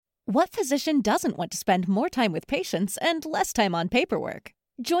What physician doesn't want to spend more time with patients and less time on paperwork?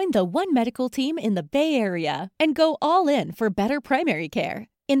 Join the One Medical team in the Bay Area and go all in for better primary care.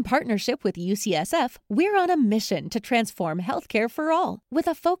 In partnership with UCSF, we're on a mission to transform healthcare for all, with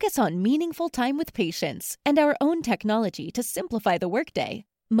a focus on meaningful time with patients and our own technology to simplify the workday.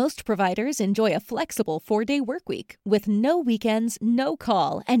 Most providers enjoy a flexible 4-day workweek with no weekends, no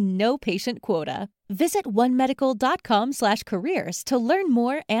call, and no patient quota. Visit onemedical.com/careers to learn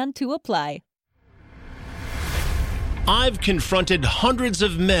more and to apply. I've confronted hundreds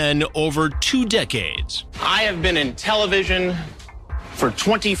of men over 2 decades. I have been in television for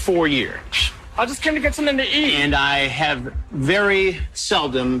 24 years. I just came to get something to eat. And I have very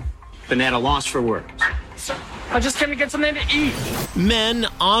seldom been at a loss for words. I just came to get something to eat. Men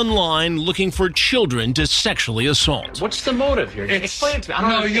online looking for children to sexually assault. What's the motive here? Explain it to me.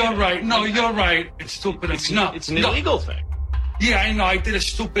 You're right. No, you're right. It's stupid. It's an illegal thing. Yeah, I know. I did a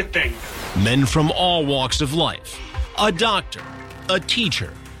stupid thing. Men from all walks of life. A doctor, a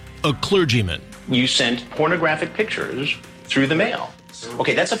teacher, a clergyman. You sent pornographic pictures through the mail.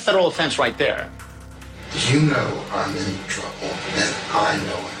 Okay, that's a federal offense right there. You know I'm in trouble, and I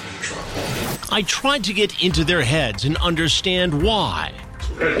know I'm in trouble. I tried to get into their heads and understand why.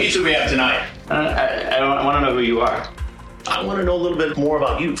 What kind of pizza do we have tonight? I want to know who you are. I want to know a little bit more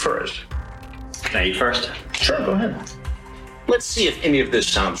about you first. Can I eat first? Sure, go ahead. Let's see if any of this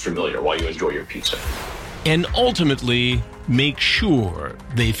sounds familiar while you enjoy your pizza. And ultimately make sure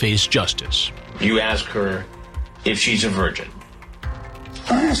they face justice. You ask her if she's a virgin.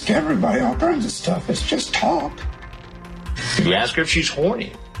 I ask everybody all kinds of stuff. It's just talk. You ask her if she's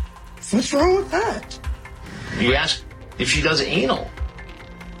horny. What's wrong with that? You ask if she does anal.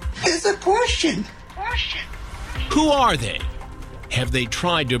 It's a question. Who are they? Have they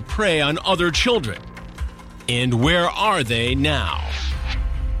tried to prey on other children? And where are they now?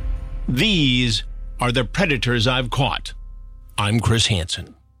 These are the predators I've caught. I'm Chris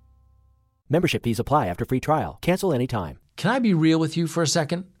Hansen. Membership fees apply after free trial. Cancel anytime. Can I be real with you for a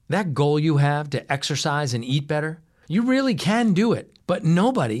second? That goal you have to exercise and eat better, you really can do it, but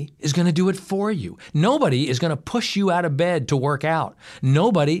nobody is going to do it for you. Nobody is going to push you out of bed to work out.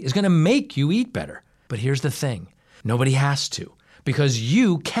 Nobody is going to make you eat better. But here's the thing. Nobody has to, because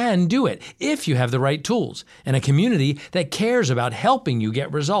you can do it if you have the right tools and a community that cares about helping you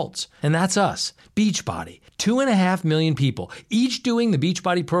get results. And that's us, Beachbody. 2.5 million people, each doing the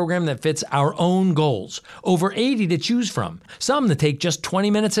Beachbody program that fits our own goals. Over 80 to choose from, some that take just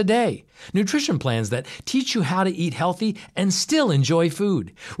 20 minutes a day. Nutrition plans that teach you how to eat healthy and still enjoy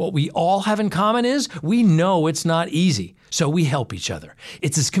food. What we all have in common is we know it's not easy, so we help each other.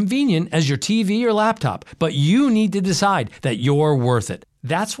 It's as convenient as your TV or laptop, but you need to decide that you're worth it.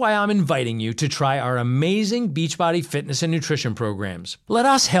 That's why I'm inviting you to try our amazing Beachbody fitness and nutrition programs. Let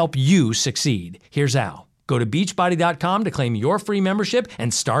us help you succeed. Here's how. Go to beachbody.com to claim your free membership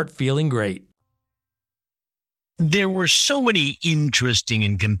and start feeling great. There were so many interesting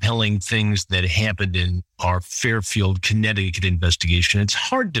and compelling things that happened in our Fairfield, Connecticut investigation. It's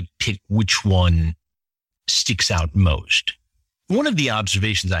hard to pick which one sticks out most. One of the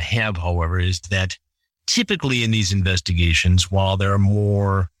observations I have, however, is that typically in these investigations, while there are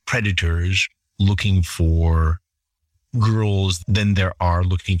more predators looking for girls than there are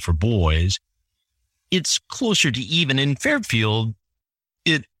looking for boys, it's closer to even. In Fairfield,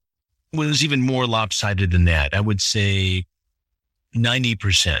 it was even more lopsided than that. I would say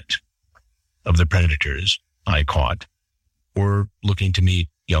 90% of the predators I caught were looking to meet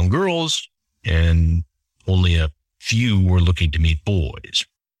young girls, and only a few were looking to meet boys.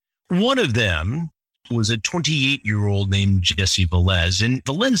 One of them was a 28-year-old named Jesse Velez, and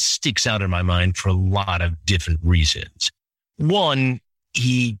Velez sticks out in my mind for a lot of different reasons. One,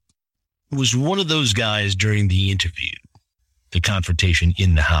 he was one of those guys during the interview, the confrontation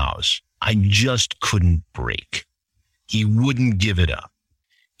in the house, I just couldn't break. He wouldn't give it up.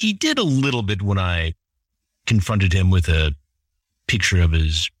 He did a little bit when I confronted him with a picture of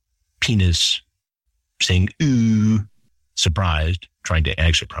his penis saying, ooh, surprised, trying to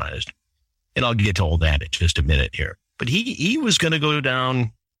act surprised. And I'll get to all that in just a minute here. But he was going to go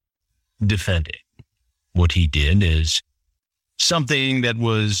down defending. What he did is something that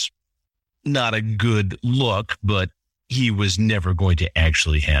was not a good look, but he was never going to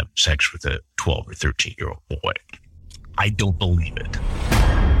actually have sex with a 12 or 13-year-old boy. I don't believe it.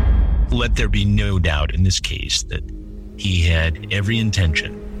 Let there be no doubt in this case that he had every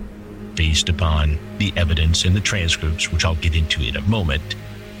intention, based upon the evidence in the transcripts, which I'll get into in a moment,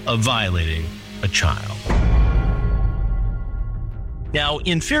 of violating a child. Now,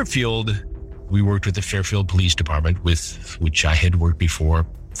 in Fairfield, we worked with the Fairfield Police Department, with which I had worked before,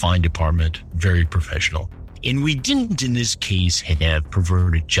 fine department, very professional. And we didn't, in this case, have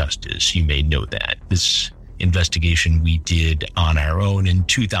perverted justice. You may know that. This investigation we did on our own in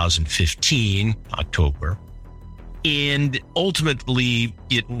 2015, October. And ultimately,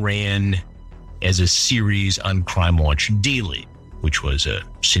 it ran as a series on Crime Watch Daily, which was a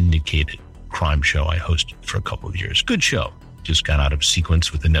syndicated crime show I hosted for a couple of years. Good show. Just got out of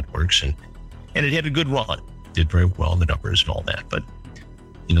sequence with the networks, and it had a good run. Did very well in the numbers and all that. But,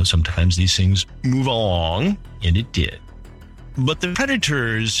 sometimes these things move along, and it did. But the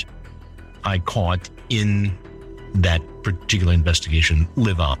predators I caught in that particular investigation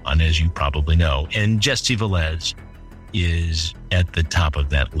live on, as you probably know. And Jesse Velez is at the top of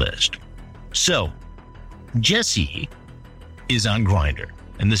that list. So, Jesse is on Grindr.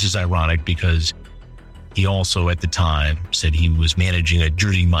 And this is ironic because he also at the time said he was managing a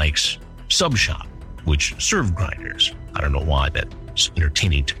Dirty Mike's sub shop, which served grinders. I don't know why that's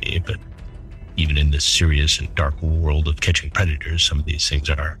entertaining to me, but even in this serious and dark world of catching predators, some of these things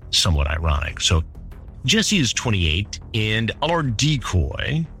are somewhat ironic. So Jesse is 28, and our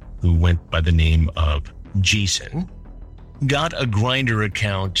decoy, who went by the name of Jason, got a Grindr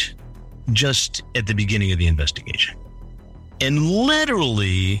account just at the beginning of the investigation. And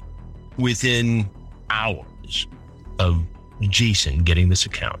literally within hours of Jason getting this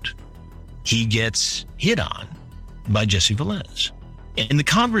account, he gets hit on by Jesse Velez. And the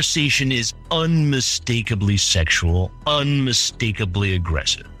conversation is unmistakably sexual, unmistakably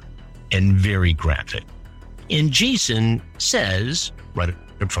aggressive, and very graphic. And Jason says right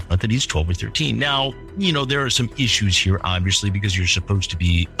up front that he's 12 or 13. Now, there are some issues here, obviously, because you're supposed to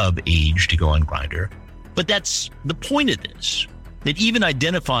be of age to go on Grindr. But that's the point of this, that even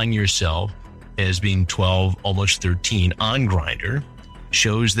identifying yourself as being 12, almost 13 on Grindr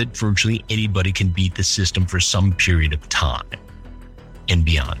shows that virtually anybody can beat the system for some period of time and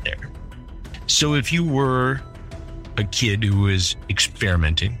beyond there. So if you were a kid who was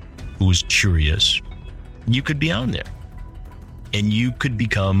experimenting, who was curious, you could be on there and you could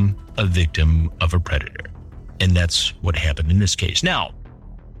become a victim of a predator. And that's what happened in this case. Now,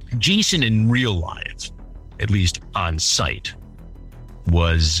 Jason in real life, at least on site,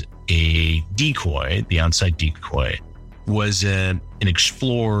 was a decoy. The on-site decoy was an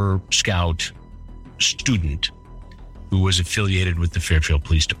Explorer Scout student who was affiliated with the Fairfield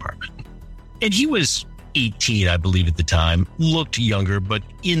Police Department. And he was 18, I believe, at the time, looked younger, but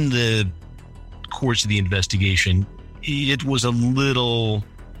in the course of the investigation, it was a little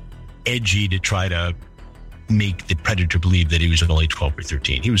edgy to try to make the predator believe that he was only 12 or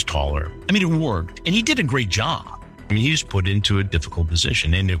 13. He was taller. I mean, it worked. And he did a great job. I mean, he was put into a difficult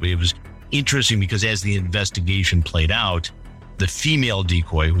position. And it was interesting because as the investigation played out, the female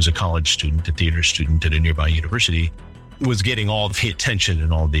decoy, who was a college student, a theater student at a nearby university, was getting all the attention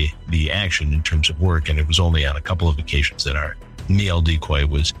and all the action in terms of work. And it was only on a couple of occasions that our male decoy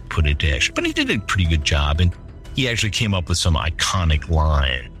was put into action. But he did a pretty good job. And he actually came up with some iconic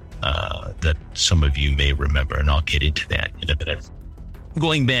line that some of you may remember, and I'll get into that in a minute.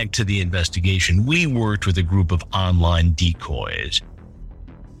 Going back to the investigation, we worked with a group of online decoys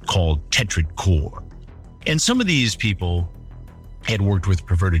called Tetrad Core. And some of these people had worked with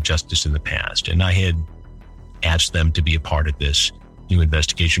Perverted Justice in the past, and I had asked them to be a part of this new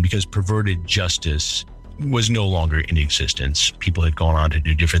investigation because Perverted Justice was no longer in existence. People had gone on to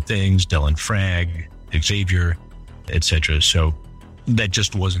do different things, Dylan Frag, Xavier, etc. So that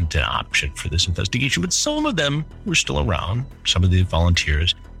just wasn't an option for this investigation. But some of them were still around, some of the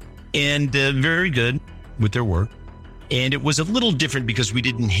volunteers, and very good with their work. And it was a little different because we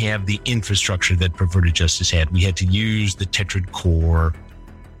didn't have the infrastructure that Perverted Justice had. We had to use the Tetrad Core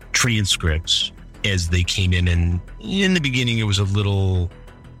transcripts as they came in. And in the beginning, it was a little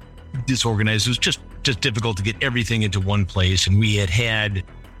disorganized. It was just difficult to get everything into one place. And we had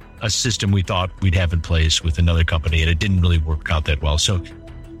a system we thought we'd have in place with another company, and it didn't really work out that well. So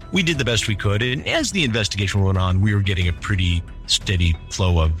we did the best we could. And as the investigation went on, we were getting a pretty steady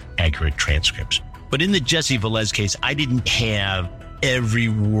flow of accurate transcripts. But in the Jesse Velez case, I didn't have every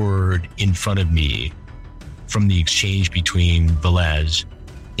word in front of me from the exchange between Velez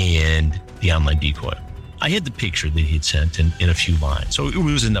and the online decoy. I had the picture that he'd sent in a few lines, so it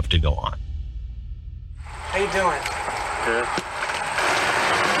was enough to go on. How you doing? Good.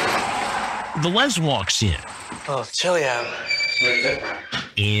 Velez walks in. Oh, chilly out.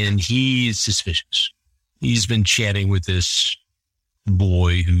 And he's suspicious. He's been chatting with this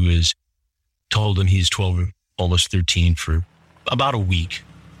boy who has told him he's 12, almost 13 for about a week.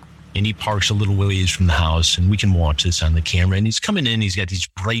 And he parks a little ways from the house, and we can watch this on the camera. And he's coming in, he's got these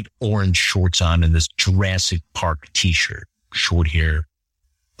bright orange shorts on and this Jurassic Park t-shirt, short hair,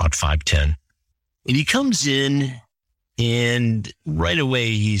 about 5'10". And he comes in, and right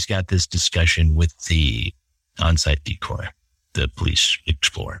away he's got this discussion with the on-site decoy, the police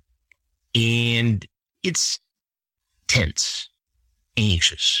explorer. And it's tense,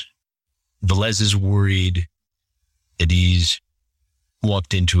 anxious. Velez is worried that he's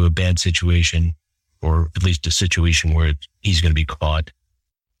walked into a bad situation, or at least a situation where he's going to be caught.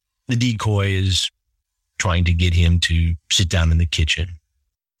 The decoy is trying to get him to sit down in the kitchen.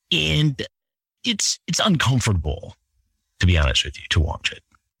 And it's uncomfortable, to be honest with you, to watch it.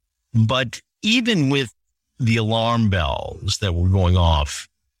 But even with the alarm bells that were going off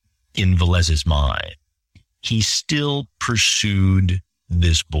in Velez's mind, he still pursued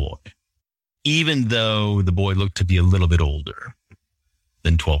this boy, even though the boy looked to be a little bit older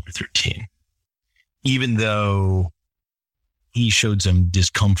than 12 or 13. Even though he showed some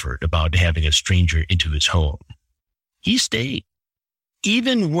discomfort about having a stranger into his home, he stayed.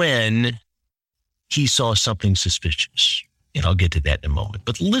 Even when he saw something suspicious. And I'll get to that in a moment.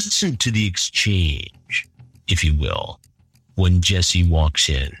 But listen to the exchange, if you will, when Jesse walks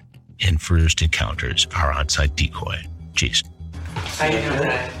in and first encounters our on-site decoy, Jason. How you doing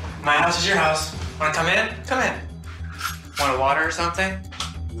today? My house is your house. Want to come in? Come in. Want a water or something?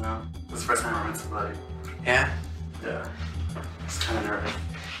 No. This is the first time I met somebody. Yeah? Yeah. It's kind of nervous.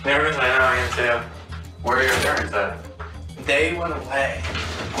 Nervous? I know I am too. Where are your parents at? They went away.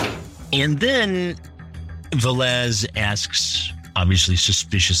 And then Velez asks, obviously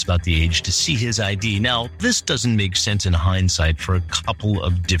suspicious about the age, to see his ID. Now, this doesn't make sense in hindsight for a couple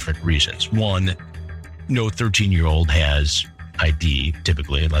of different reasons. One, no 13-year-old has ID,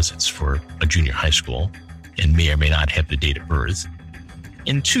 typically, unless it's for a junior high school, and may or may not have the date of birth.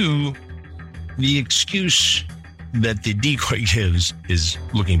 And two, the excuse that the decoy gives is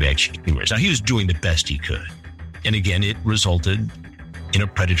looking back years. Now, he was doing the best he could. And again, it resulted in a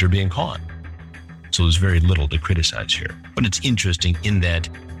predator being caught. So there's very little to criticize here. But it's interesting in that,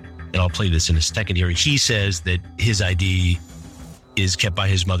 and I'll play this in a second here, he says that his ID is kept by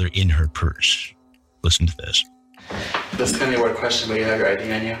his mother in her purse. Listen to this. This is going to be a weird question, but you have your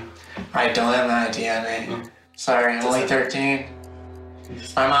ID on you? I don't have my ID on me. Sorry, I'm only 13.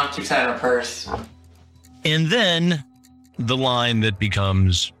 My mom keeps it in her purse. And then the line that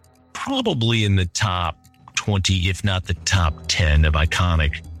becomes probably in the top 20, if not the top 10 of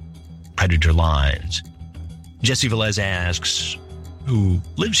iconic Predator lines. Jesse Velez asks, who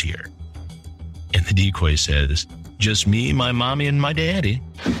lives here? And the decoy says, just me, my mommy, and my daddy.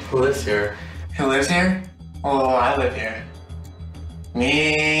 Who lives here? Who lives here? Oh, I live here.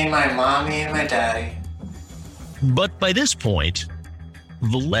 Me, my mommy, and my daddy. But by this point,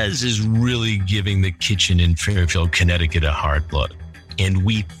 Velez is really giving the kitchen in Fairfield, Connecticut a hard look. And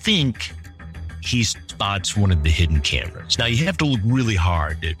we think he spots one of the hidden cameras. Now, you have to look really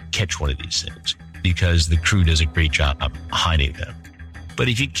hard to catch one of these things because the crew does a great job of hiding them. But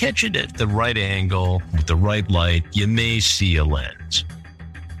if you catch it at the right angle, with the right light, you may see a lens.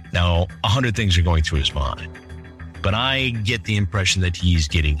 Now, 100 things are going through his mind, but I get the impression that he's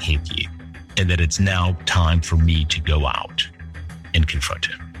getting hinky and that it's now time for me to go out and confront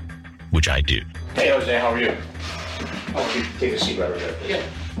him, which I do. Hey, Jose, how are you? Oh, you take a seat right over there. Yeah.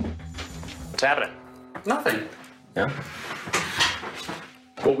 What's happening? Nothing. Yeah?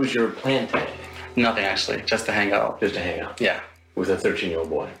 What was your plan today? Nothing, actually. Just to hang out. Just to hang out? Yeah. With a 13-year-old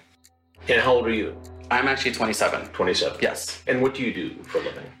boy. And how old are you? I'm actually 27. 27? Yes. And what do you do for a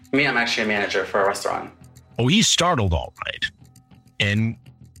living? Me, I'm actually a manager for a restaurant. Oh, he's startled all right. And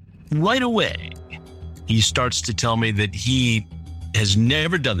right away, he starts to tell me that he has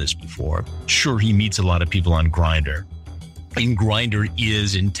never done this before. Sure, he meets a lot of people on Grindr. And Grindr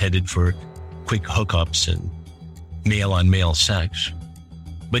is intended for quick hookups and male-on-male sex.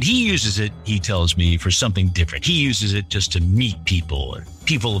 But he uses it, he tells me, for something different. He uses it just to meet people, and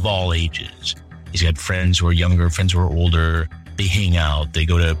people of all ages. He's got friends who are younger, friends who are older. They hang out, they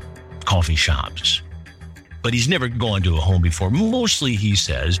go to coffee shops. But he's never gone to a home before, mostly, he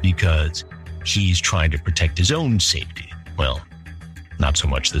says, because he's trying to protect his own safety. Well, not so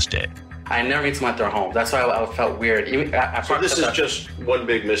much this day. I never meet someone at their home. That's why I felt weird. So this is just one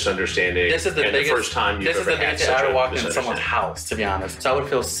big misunderstanding. This is the biggest. The first time you've ever had such a I ever walked into someone's misunderstanding. house, to be honest. So I would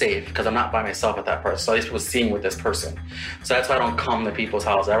feel safe because I'm not by myself with that person. So at least people see me with this person. So that's why I don't come to people's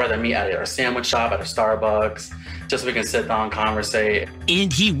houses. I'd rather meet at a sandwich shop, at a Starbucks, just so we can sit down, conversate.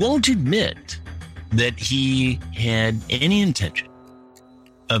 And he won't admit that he had any intention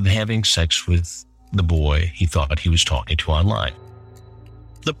of having sex with the boy he thought he was talking to online.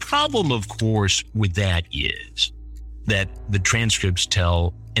 The problem, of course, with that is that the transcripts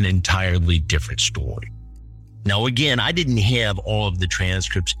tell an entirely different story. Now, again, I didn't have all of the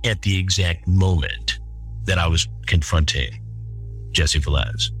transcripts at the exact moment that I was confronting Jesse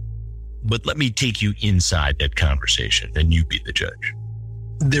Velez. But let me take you inside that conversation, and you be the judge.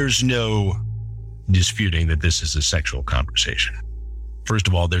 There's no disputing that this is a sexual conversation. First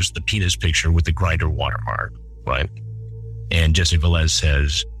of all, there's the penis picture with the grinder watermark, right? And Jesse Velez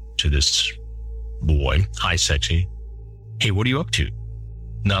says to this boy, "Hi, sexy. Hey, what are you up to?"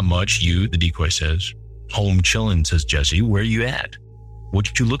 "Not much. You," the decoy says. "Home chillin'," says Jesse. "Where you at?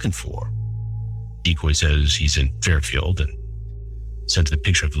 What you looking for?" Decoy says he's in Fairfield and sends the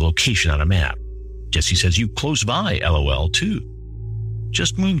picture of the location on a map. Jesse says, "You close by, LOL, too.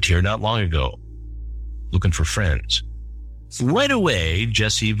 Just moved here not long ago. Looking for friends." Right away,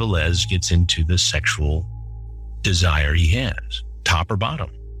 Jesse Velez gets into the sexual desire he has, top or bottom.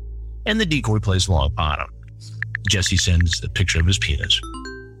 And the decoy plays along bottom. Jesse sends the picture of his penis.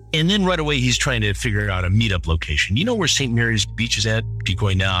 And then right away, he's trying to figure out a meetup location. "You know where St. Mary's Beach is at?"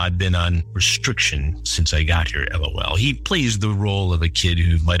 Decoy, "Nah, I've been on restriction since I got here, LOL. He plays the role of a kid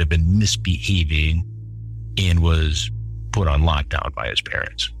who might have been misbehaving and was put on lockdown by his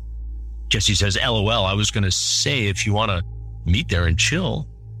parents. Jesse says, "LOL, I was going to say if you want to meet there and chill,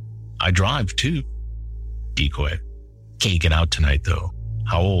 I drive too." Decoy, "Can't get out tonight though."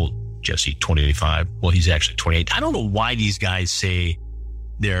 "How old?" Jesse, 25. Well, he's actually 28. I don't know why these guys say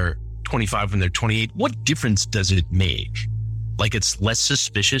they're 25 when they're 28. What difference does it make? Like it's less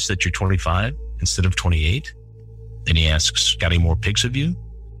suspicious that you're 25 instead of 28? Then he asks, "Got any more pics of you?"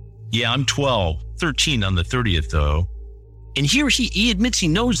 "Yeah, I'm 12, 13 on the 30th though." And here he admits he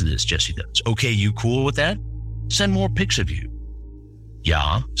knows this, Jesse does. "Okay, you cool with that? Send more pics of you."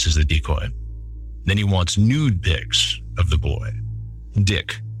 "Yeah," says the decoy. Then he wants nude pics of the boy.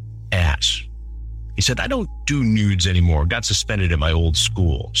 Dick, ass. He said, "I don't do nudes anymore. Got suspended at my old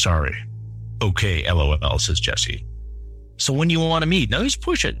school. Sorry." "Okay, LOL," says Jesse. "So when you want to meet?" Now he's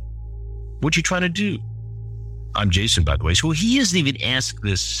pushing. "What you trying to do?" "I'm Jason, by the way." So he hasn't even asked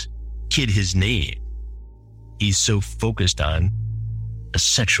this kid his name. He's so focused on a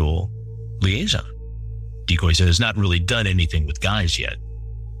sexual liaison. Decoy says, "Not really done anything with guys yet."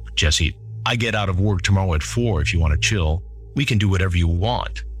 Jesse, "I get out of work tomorrow at 4 if you want to chill. We can do whatever you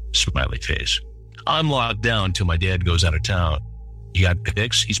want." Smiley face. "I'm locked down till my dad goes out of town. You got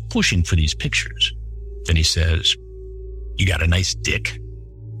pics?" He's pushing for these pictures. Then he says, "You got a nice dick?"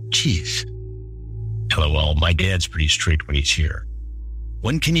 Jeez. LOL, my dad's pretty strict when he's here.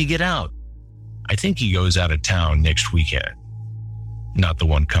 "When can you get out?" "I think he goes out of town next weekend. Not the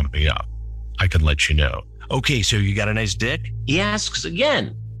one coming up. I can let you know." "Okay, so you got a nice dick?" He asks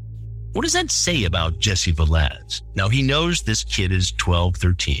again. What does that say about Jesse Velez? Now he knows this kid is 12,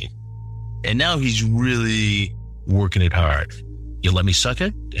 13. And now he's really working it hard. "You let me suck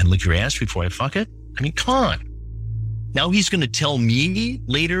it and lick your ass before I fuck it?" I mean, come on. Now he's going to tell me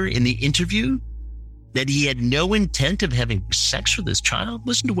later in the interview that he had no intent of having sex with this child?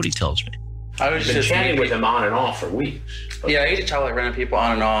 Listen to what he tells me. I was just chatting with him on and off for weeks. Yeah, I used to travel like random people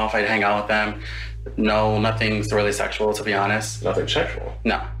on and off. I'd hang out with them. No, nothing's really sexual, to be honest. Nothing sexual?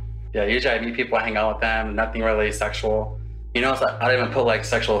 No. Yeah, usually I meet people, I hang out with them, nothing really sexual. You know, it's like, I don't even put like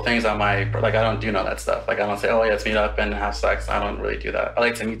sexual things on my, like I don't do none of that stuff. Like I don't say, "Oh yeah, let's meet up and have sex." I don't really do that. I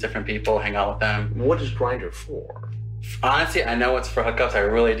like to meet different people, hang out with them. What is Grindr for? Honestly, I know it's for hookups. I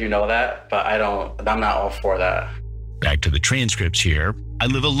really do know that, but I'm not all for that. Back to the transcripts here. "I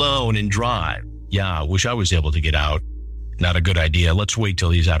live alone and drive. Yeah, wish I was able to get out. Not a good idea. Let's wait till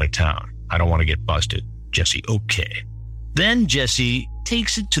he's out of town. I don't want to get busted." Jesse, "Okay." Then Jesse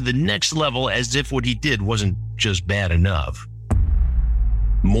takes it to the next level as if what he did wasn't just bad enough.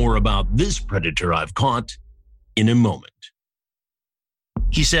 More about this predator I've caught in a moment.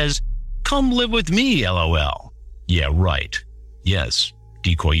 He says, "Come live with me, LOL." "Yeah, right. Yes."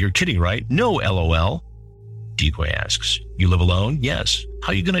 Decoy, "You're kidding, right?" "No, LOL." Decoy asks, "You live alone?" "Yes."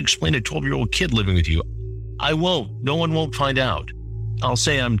 "How are you going to explain a 12-year-old kid living with you?" "I won't. No one won't find out. I'll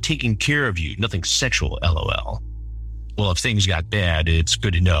say I'm taking care of you. Nothing sexual, LOL." "Well, if things got bad, it's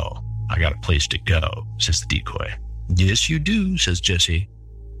good to know. I got a place to go," says the decoy. "Yes, you do," says Jesse.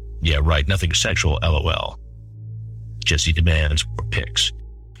 "Yeah, right. Nothing sexual, LOL." Jesse demands more pics.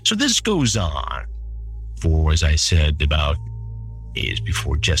 So this goes on for, as I said, about days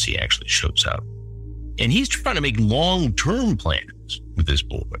before Jesse actually shows up. And he's trying to make long-term plans with this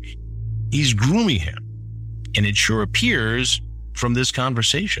boy. He's grooming him. And it sure appears from this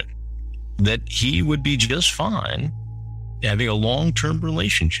conversation that he would be just fine having a long-term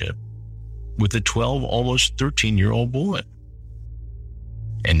relationship with a 12, almost 13-year-old boy.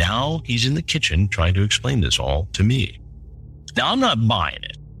 And now he's in the kitchen trying to explain this all to me. Now, I'm not buying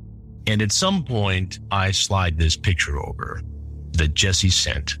it. And at some point, I slide this picture over that Jesse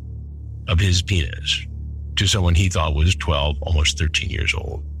sent of his penis to someone he thought was 12, almost 13 years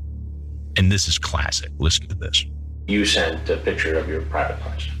old. And this is classic. Listen to this. You sent a picture of your private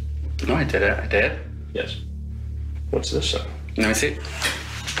parts. No, I did it. I did? Yes. What's this? Let me see.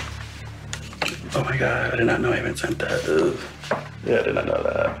 Oh my God, I did not know I even sent that. Ugh. Yeah, I did not know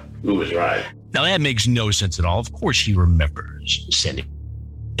that. Who was right? Now that makes no sense at all. Of course he remembers sending.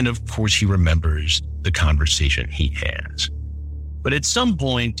 And of course he remembers the conversation he has. But at some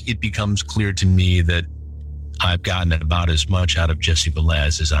point it becomes clear to me that I've gotten about as much out of Jesse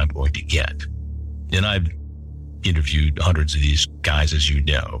Velez as I'm going to get. And I've interviewed hundreds of these guys, as you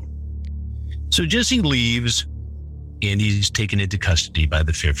know. So Jesse leaves, and he's taken into custody by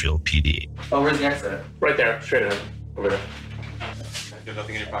the Fairfield PD. Oh, where's the exit? Right there, straight ahead, over there. You have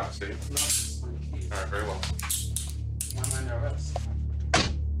nothing in your pocket, Steve? All right, very well. Why am I nervous?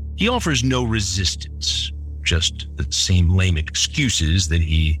 He offers no resistance, just the same lame excuses that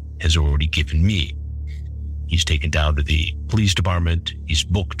he has already given me. He's taken down to the police department, he's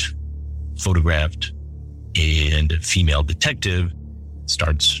booked, photographed, and a female detective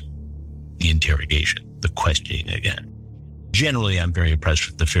starts the interrogation, the questioning again. Generally, I'm very impressed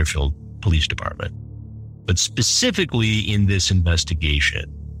with the Fairfield Police Department, but specifically in this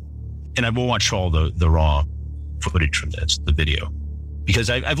investigation, and I've watched all the raw footage from this, the video, because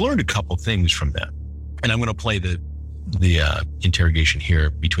I've learned a couple things from them, and I'm going to play the interrogation here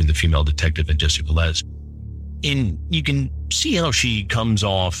between the female detective and Jesse Velez. And you can see how she comes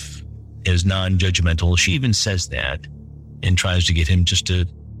off as non-judgmental. She even says that and tries to get him just to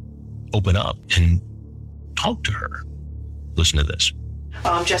open up and talk to her. Listen to this.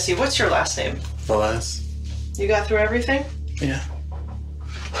 Jesse, what's your last name? Velez. You got through everything? Yeah.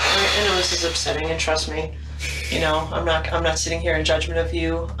 I know this is upsetting, and trust me, I'm not sitting here in judgment of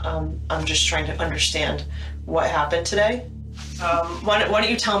you. I'm just trying to understand what happened today. Why don't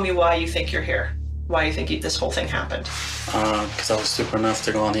you tell me why you think you're here? Why you think this whole thing happened? Because I was stupid enough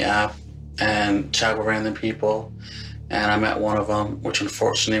to go on the app and chat with random people, and I met one of them, which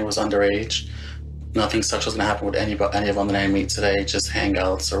unfortunately was underage. Nothing sexual was going to happen with any of them that I meet today, just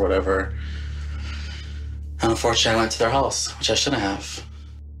hangouts or whatever. And unfortunately, I went to their house, which I shouldn't have.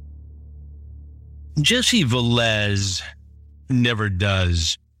 Jesse Velez never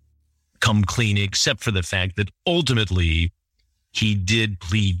does come clean, except for the fact that ultimately he did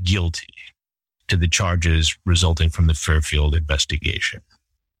plead guilty to the charges resulting from the Fairfield investigation.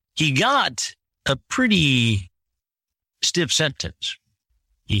 He got a pretty stiff sentence.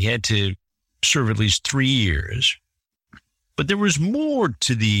 He had to serve at least 3 years. But there was more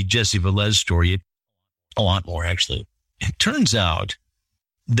to the Jesse Velez story, a lot more actually. It turns out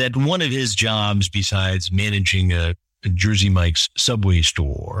that one of his jobs, besides managing a Jersey Mike's Subway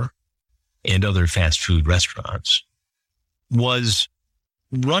store and other fast food restaurants, was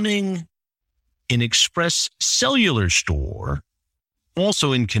running an express cellular store,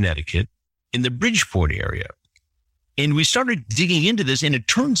 also in Connecticut, in the Bridgeport area. And we started digging into this, and it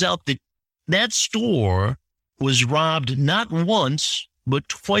turns out that that store was robbed not once, but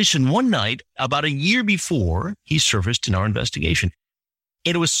twice in one night about a year before he surfaced in our investigation.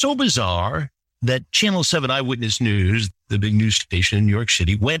 And it was so bizarre that Channel 7 Eyewitness News, the big news station in New York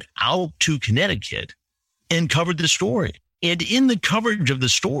City, went out to Connecticut and covered the story. And in the coverage of the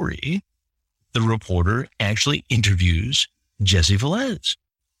story, the reporter actually interviews Jesse Velez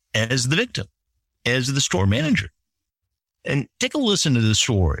as the victim, as the store manager. And take a listen to the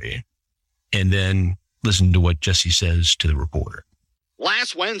story and then listen to what Jesse says to the reporter.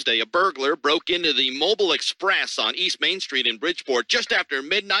 Last Wednesday, a burglar broke into the Mobile Express on East Main Street in Bridgeport just after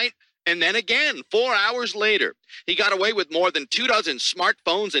midnight, and then again 4 hours later. He got away with more than 24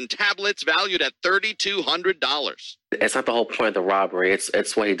 smartphones and tablets valued at $3,200. It's not the whole point of the robbery.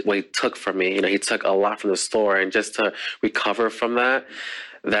 It's what he took from me. He took a lot from the store, and just to recover from that,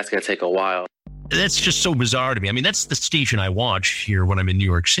 that's going to take a while. That's just so bizarre to me. I mean, that's the station I watch here when I'm in New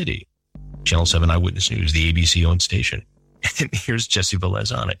York City. Channel 7 Eyewitness News, the ABC-owned station. And here's Jesse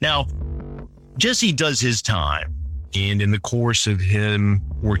Velez on it. Now, Jesse does his time. And in the course of him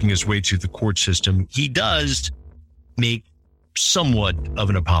working his way through the court system, he does make somewhat of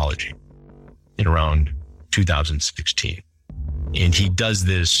an apology in around 2016. And he does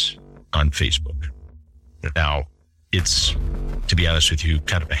this on Facebook. Now, it's, to be honest with you,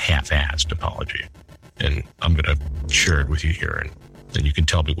 kind of a half-assed apology. And I'm going to share it with you here, and then you can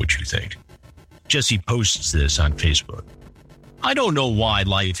tell me what you think. Jesse posts this on Facebook. I don't know why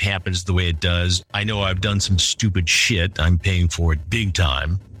life happens the way it does. I know I've done some stupid shit. I'm paying for it big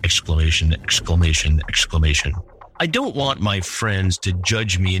time. Exclamation, exclamation, exclamation. I don't want my friends to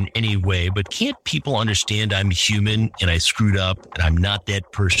judge me in any way, but can't people understand I'm human and I screwed up and I'm not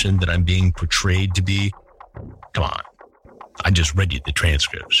that person that I'm being portrayed to be? Come on. I just read you the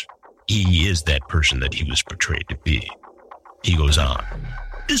transcripts. He is that person that he was portrayed to be. He goes on.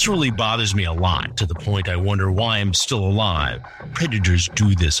 This really bothers me a lot, to the point I wonder why I'm still alive. Predators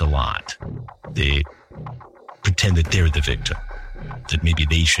do this a lot. They pretend that they're the victim, that maybe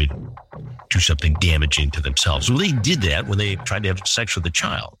they should do something damaging to themselves. Well, they did that when they tried to have sex with a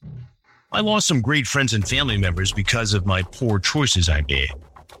child. I lost some great friends and family members because of my poor choices I made.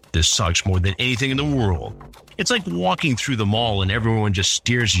 This sucks more than anything in the world. It's like walking through the mall and everyone just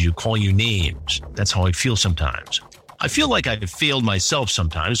stares at you, calling you names. That's how I feel sometimes. I feel like I've failed myself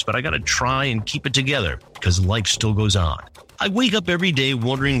sometimes, but I gotta try and keep it together because life still goes on. I wake up every day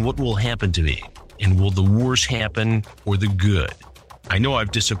wondering what will happen to me, and will the worst happen or the good? I know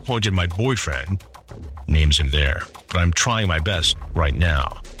I've disappointed my boyfriend, name's him there, but I'm trying my best right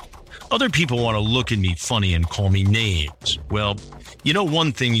now. Other people want to look at me funny and call me names. Well, you know,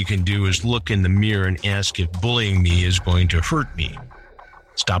 one thing you can do is look in the mirror and ask if bullying me is going to hurt me.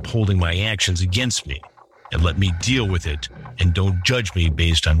 Stop holding my actions against me and let me deal with it, and don't judge me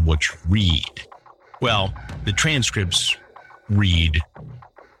based on what you read. Well, the transcripts read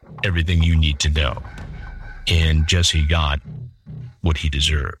everything you need to know, and Jesse got what he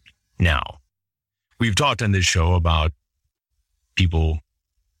deserved. Now, we've talked on this show about people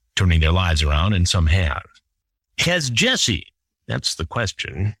turning their lives around, and some have. Has Jesse? That's the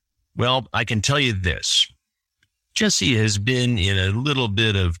question. Well, I can tell you this. Jesse has been in a little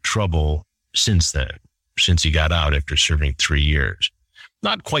bit of trouble since then, since he got out after serving 3 years.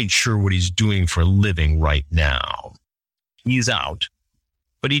 Not quite sure what he's doing for a living right now. He's out,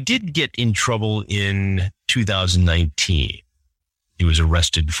 but he did get in trouble in 2019. He was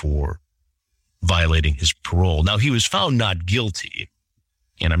arrested for violating his parole. Now, he was found not guilty,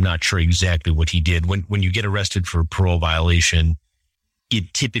 and I'm not sure exactly what he did. When you get arrested for a parole violation,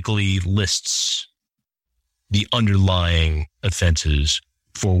 it typically lists the underlying offenses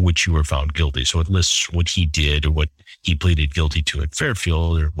for which you were found guilty. So it lists what he did or what he pleaded guilty to at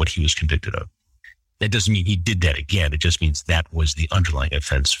Fairfield or what he was convicted of. That doesn't mean he did that again. It just means that was the underlying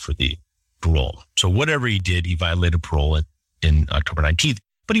offense for the parole. So whatever he did, he violated parole in October 19th,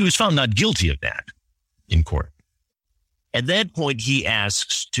 but he was found not guilty of that in court. At that point, he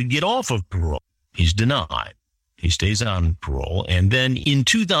asks to get off of parole. He's denied. He stays on parole. And then in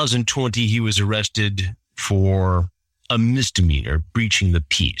 2020, he was arrested for a misdemeanor, breaching the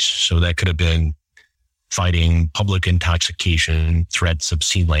peace. So that could have been fighting, public intoxication, threats,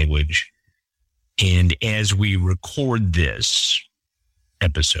 obscene language. And as we record this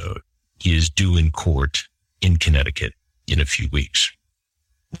episode, he is due in court in Connecticut in a few weeks.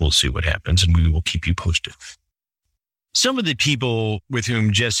 We'll see what happens, and we will keep you posted. Some of the people with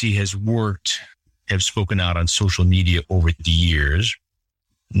whom Jesse has worked have spoken out on social media over the years.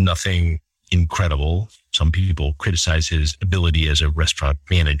 Nothing incredible. Some people criticize his ability as a restaurant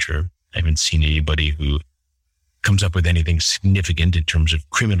manager. I haven't seen anybody who comes up with anything significant in terms of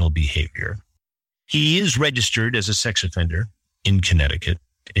criminal behavior. He is registered as a sex offender in Connecticut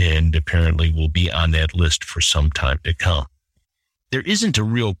and apparently will be on that list for some time to come. There isn't a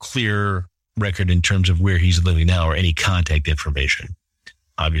real clear record in terms of where he's living now or any contact information.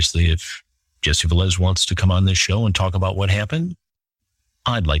 Obviously, if Jesse Velez wants to come on this show and talk about what happened,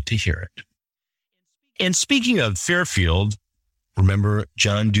 I'd like to hear it. And speaking of Fairfield, remember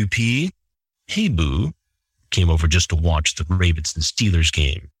John Dupuis? Hey, Boo, came over just to watch the Ravens and Steelers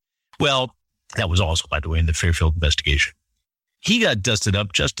game. Well, that was also, by the way, in the Fairfield investigation. He got dusted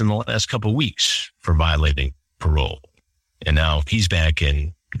up just in the last couple of weeks for violating parole. And now he's back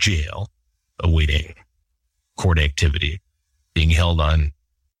in jail, awaiting court activity, being held on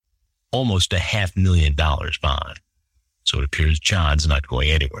almost $500,000 bond. So it appears John's not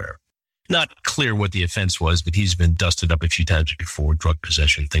going anywhere. Not clear what the offense was, but he's been dusted up a few times before, drug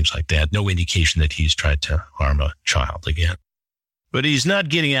possession, things like that. No indication that he's tried to harm a child again. But he's not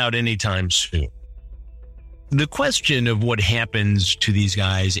getting out anytime soon. The question of what happens to these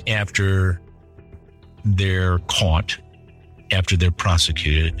guys after they're caught, after they're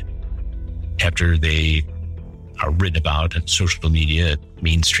prosecuted, after they are written about at social media, at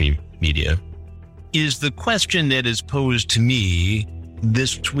mainstream media, is the question that is posed to me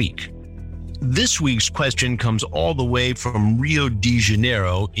this week. This week's question comes all the way from Rio de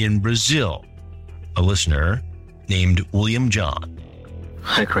Janeiro in Brazil. A listener named William John.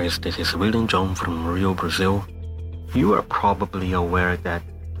 Hi Chris, this is William John from Rio, Brazil. You are probably aware that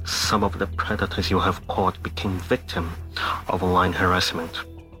some of the predators you have caught became victims of online harassment.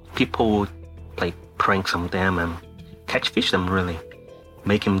 People would play pranks on them and catfish them, really,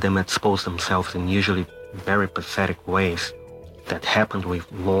 making them expose themselves in usually very pathetic ways. That happened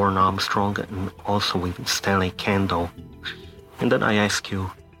with Lauren Armstrong and also with Stanley Kendall. And then I ask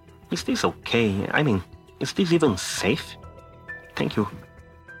you, is this okay? I mean, is this even safe? Thank you.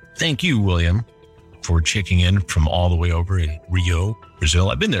 Thank you, William, for checking in from all the way over in Rio, Brazil.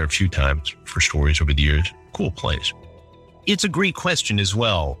 I've been there a few times for stories over the years. Cool place. It's a great question as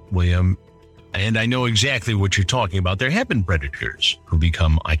well, William. And I know exactly what you're talking about. There have been predators who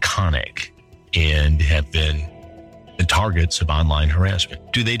become iconic and have been the targets of online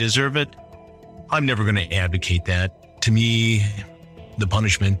harassment. Do they deserve it? I'm never going to advocate that. To me, the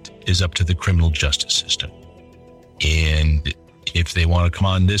punishment is up to the criminal justice system. And if they want to come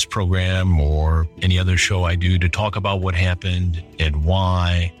on this program or any other show I do to talk about what happened and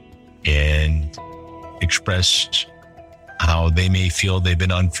why and express how they may feel they've been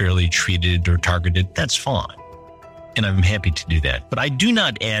unfairly treated or targeted, that's fine. And I'm happy to do that. But I do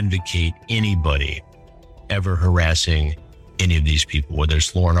not advocate anybody ever harassing any of these people, whether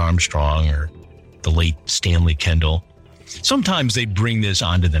it's Lauren Armstrong or the late Stanley Kendall. Sometimes they bring this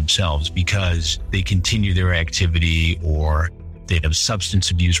onto themselves because they continue their activity or they have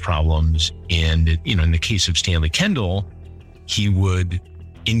substance abuse problems. And, in the case of Stanley Kendall, he would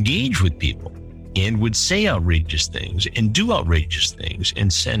engage with people and would say outrageous things and do outrageous things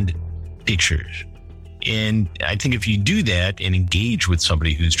and send pictures. And I think if you do that and engage with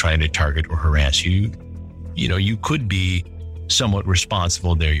somebody who's trying to target or harass you, you could be somewhat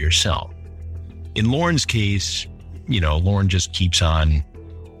responsible there yourself. In Lauren's case, Lauren just keeps on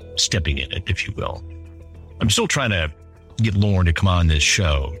stepping in it, if you will. I'm still trying to get Lauren to come on this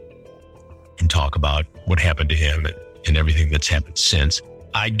show and talk about what happened to him and everything that's happened since.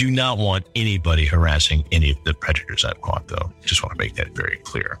 I do not want anybody harassing any of the predators I've caught, though. Just want to make that very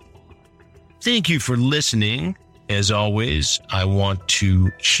clear. Thank you for listening. As always, I want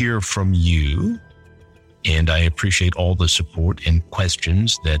to hear from you. And I appreciate all the support and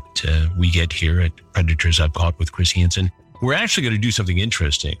questions that we get here at Predators I've Caught with Chris Hansen. We're actually going to do something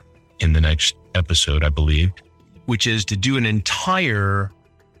interesting in the next episode, I believe, which is to do an entire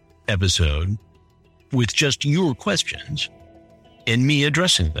episode with just your questions and me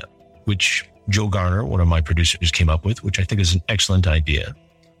addressing them, which Joe Garner, one of my producers, came up with, which I think is an excellent idea.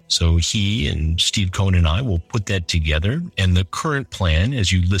 So he and Steve Cohen and I will put that together. And the current plan,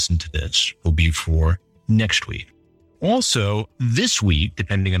 as you listen to this, will be for next week. Also, this week,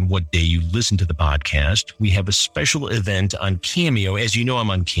 depending on what day you listen to the podcast, we have a special event on Cameo. As you know,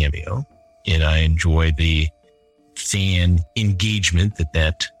 I'm on Cameo, and I enjoy the fan engagement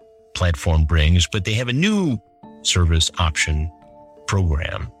that platform brings. But they have a new service option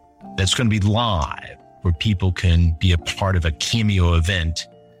program that's going to be live, where people can be a part of a Cameo event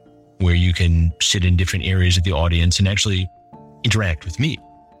where you can sit in different areas of the audience and actually interact with me.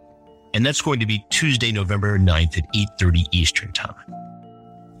 And that's going to be Tuesday, November 9th at 8:30 Eastern Time,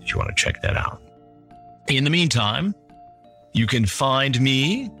 if you want to check that out. In the meantime, you can find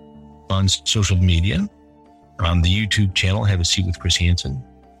me on social media, on the YouTube channel, Have a Seat with Chris Hansen,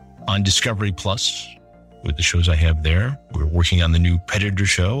 on Discovery Plus with the shows I have there. We're working on the new Predator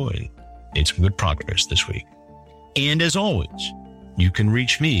show and made some good progress this week. And as always, you can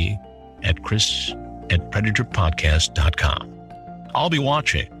reach me at chris@predatorpodcast.com. I'll be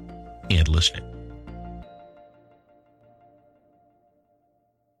watching and listening.